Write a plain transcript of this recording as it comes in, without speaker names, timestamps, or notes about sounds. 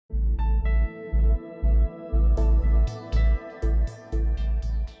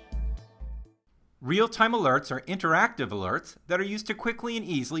Real-time alerts are interactive alerts that are used to quickly and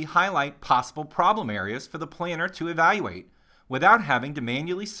easily highlight possible problem areas for the planner to evaluate without having to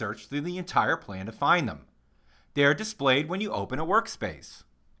manually search through the entire plan to find them. They are displayed when you open a workspace.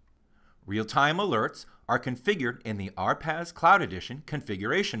 Real-time alerts are configured in the RPAS Cloud Edition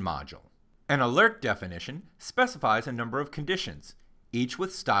configuration module. An alert definition specifies a number of conditions, each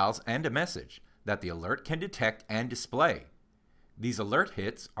with styles and a message, that the alert can detect and display. These alert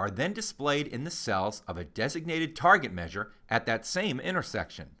hits are then displayed in the cells of a designated target measure at that same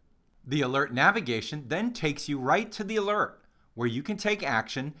intersection. The alert navigation then takes you right to the alert, where you can take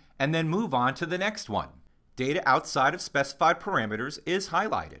action and then move on to the next one. Data outside of specified parameters is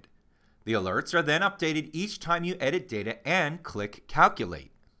highlighted. The alerts are then updated each time you edit data and click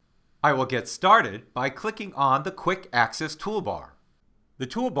Calculate. I will get started by clicking on the Quick Access toolbar. The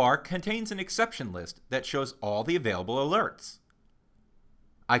toolbar contains an exception list that shows all the available alerts.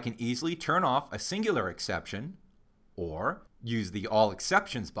 I can easily turn off a singular exception or use the All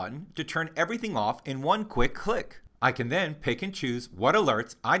Exceptions button to turn everything off in one quick click. I can then pick and choose what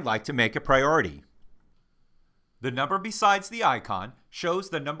alerts I'd like to make a priority. The number besides the icon shows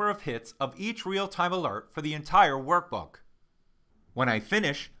the number of hits of each real-time alert for the entire workbook. When I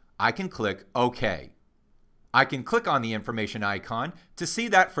finish, I can click OK. I can click on the information icon to see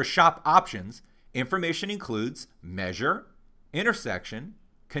that for shop options, information includes measure, intersection,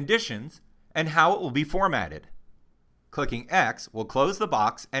 conditions, and how it will be formatted. Clicking X will close the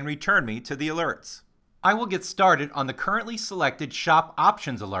box and return me to the alerts. I will get started on the currently selected shop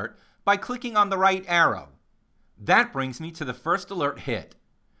options alert by clicking on the right arrow. That brings me to the first alert hit.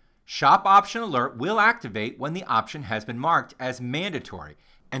 Shop option alert will activate when the option has been marked as mandatory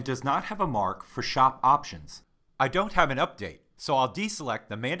and does not have a mark for shop options. I don't have an update, so I'll deselect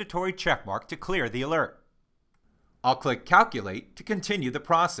the mandatory checkmark to clear the alert. I'll click Calculate to continue the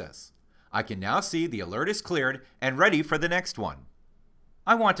process. I can now see the alert is cleared and ready for the next one.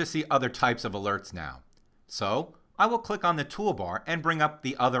 I want to see other types of alerts now, so I will click on the toolbar and bring up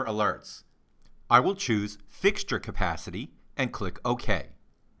the other alerts. I will choose Fixture Capacity and click OK.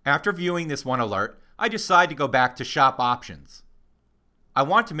 After viewing this one alert, I decide to go back to Shop Options. I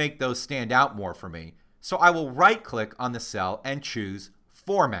want to make those stand out more for me, so I will right-click on the cell and choose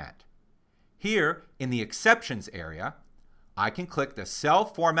Format. Here, in the Exceptions area, I can click the Cell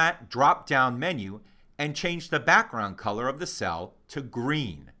Format drop-down menu and change the background color of the cell to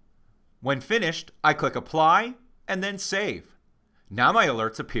green. When finished, I click Apply and then Save. Now my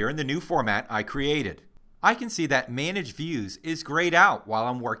alerts appear in the new format I created. I can see that Manage Views is grayed out while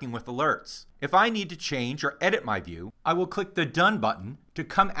I'm working with alerts. If I need to change or edit my view, I will click the Done button to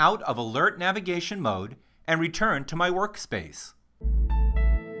come out of alert navigation mode and return to my workspace.